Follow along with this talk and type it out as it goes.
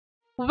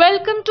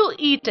Welcome to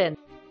eTEN,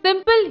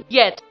 simple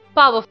yet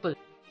powerful.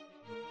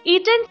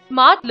 eTEN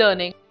Smart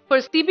Learning for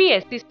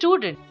CBSE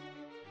students.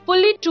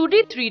 Fully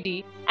 2D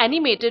 3D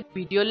animated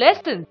video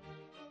lessons.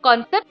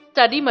 Concept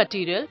study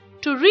material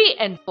to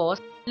reinforce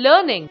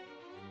learning.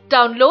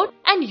 Download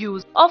and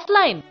use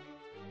offline.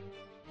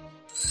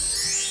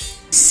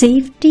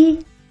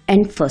 Safety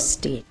and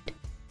first aid.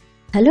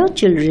 Hello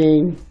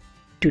children.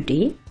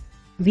 Today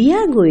we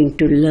are going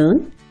to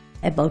learn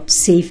about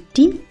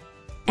safety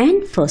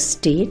and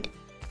first aid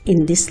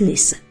in this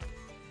lesson.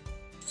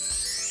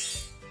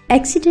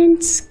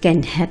 Accidents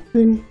can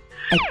happen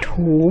at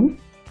home,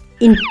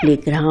 in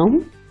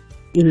playground,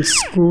 in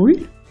school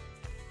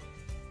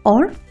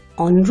or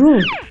on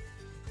road.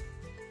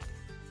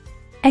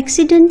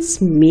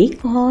 Accidents may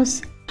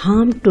cause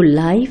harm to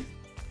life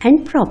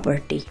and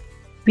property.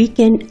 We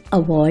can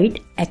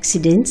avoid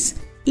accidents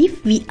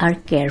if we are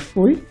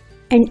careful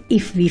and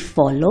if we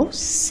follow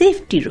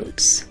safety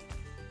rules.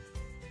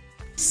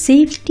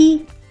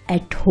 Safety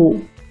at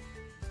home.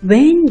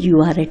 When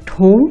you are at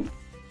home,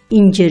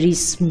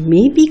 injuries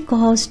may be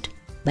caused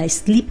by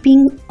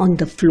sleeping on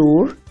the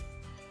floor,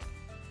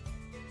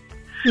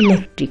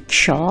 electric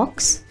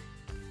shocks,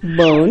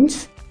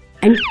 burns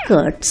and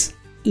cuts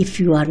if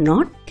you are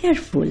not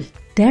careful.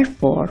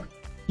 Therefore,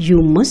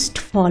 you must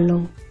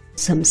follow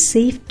some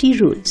safety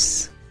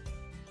rules.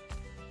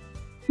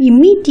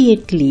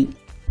 Immediately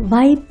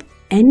wipe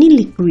any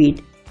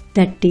liquid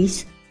that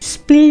is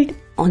spilled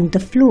on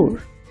the floor.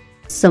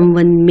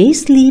 Someone may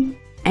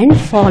slip and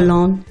fall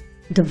on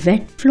the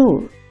wet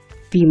floor.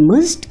 We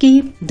must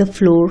keep the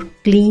floor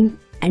clean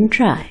and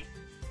dry.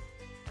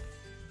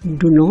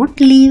 Do not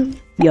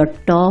leave your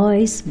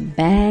toys,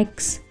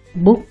 bags,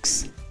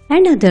 books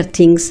and other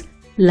things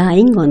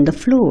lying on the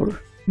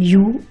floor.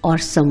 You or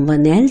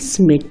someone else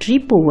may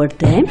trip over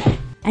them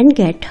and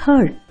get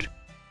hurt.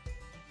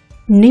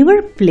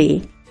 Never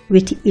play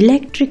with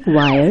electric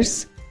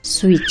wires,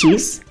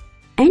 switches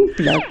and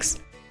plugs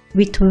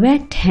with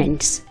wet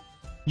hands.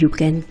 You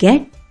can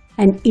get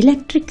an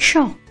electric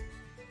shock.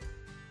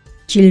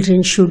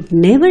 Children should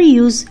never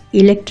use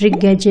electric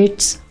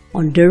gadgets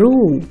on their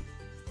own.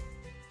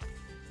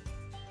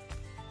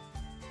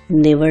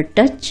 Never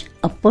touch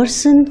a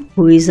person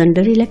who is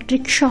under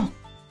electric shock.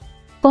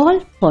 Call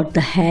for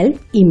the help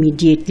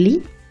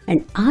immediately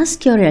and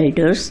ask your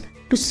elders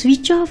to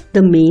switch off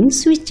the main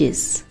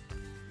switches.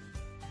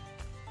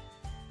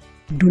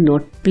 Do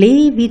not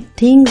play with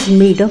things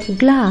made of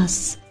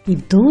glass.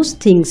 If those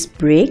things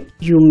break,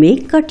 you may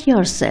cut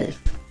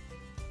yourself.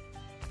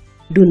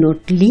 Do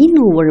not lean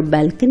over a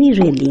balcony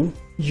railing.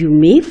 You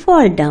may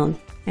fall down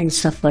and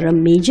suffer a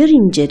major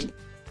injury.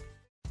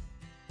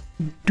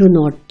 Do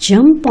not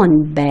jump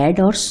on bed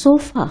or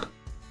sofa.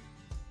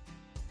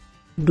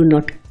 Do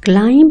not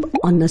climb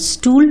on a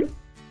stool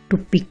to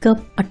pick up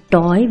a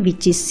toy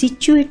which is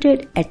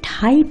situated at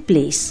high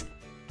place.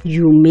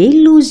 You may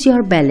lose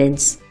your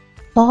balance,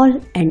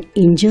 fall and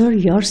injure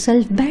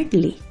yourself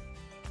badly.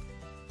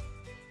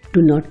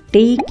 Do not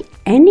take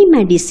any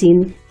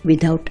medicine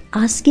without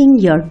asking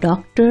your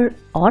doctor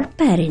or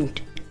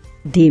parent.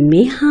 They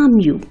may harm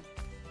you.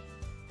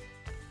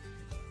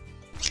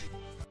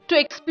 To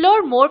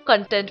explore more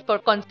content for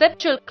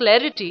conceptual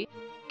clarity,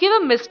 give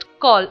a missed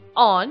call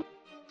on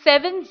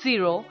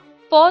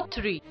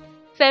 7043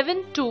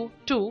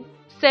 722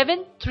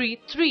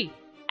 733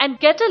 and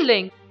get a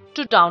link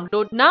to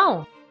download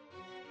now.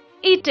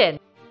 eTEN,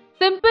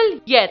 simple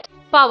yet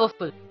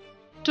powerful.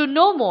 To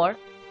know more,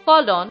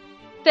 call on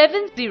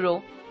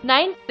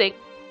 7096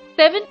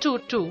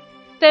 722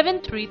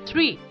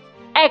 733.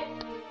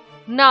 Act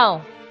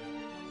now.